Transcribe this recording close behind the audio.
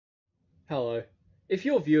Hello. If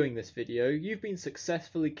you're viewing this video, you've been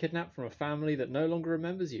successfully kidnapped from a family that no longer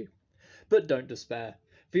remembers you. But don't despair,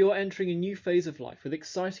 for you're entering a new phase of life with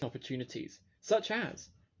exciting opportunities, such as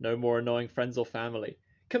no more annoying friends or family,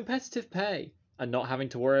 competitive pay, and not having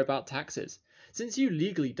to worry about taxes, since you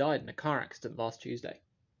legally died in a car accident last Tuesday.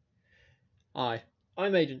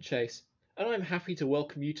 I'm Agent Chase, and I'm happy to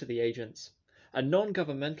welcome you to the Agents, a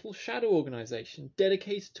non-governmental shadow organisation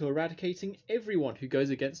dedicated to eradicating everyone who goes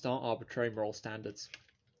against our arbitrary moral standards.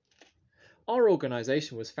 Our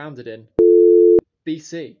organisation was founded in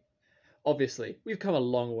BC. Obviously, we've come a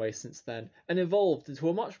long way since then and evolved into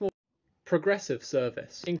a much more progressive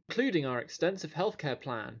service, including our extensive healthcare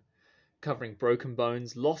plan, covering broken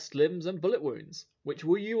bones, lost limbs and bullet wounds, which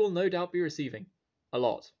you will no doubt be receiving. A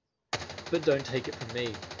lot. But don't take it from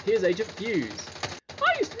me. Here's Agent Fuse.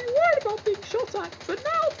 I used to be worried about being shot at, but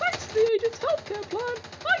now, thanks to the Agent's healthcare plan,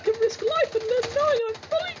 I can risk life and limb knowing I'm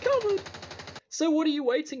fully covered. So what are you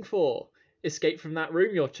waiting for? Escape from that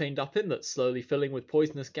room you're chained up in that's slowly filling with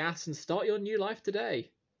poisonous gas and start your new life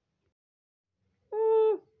today.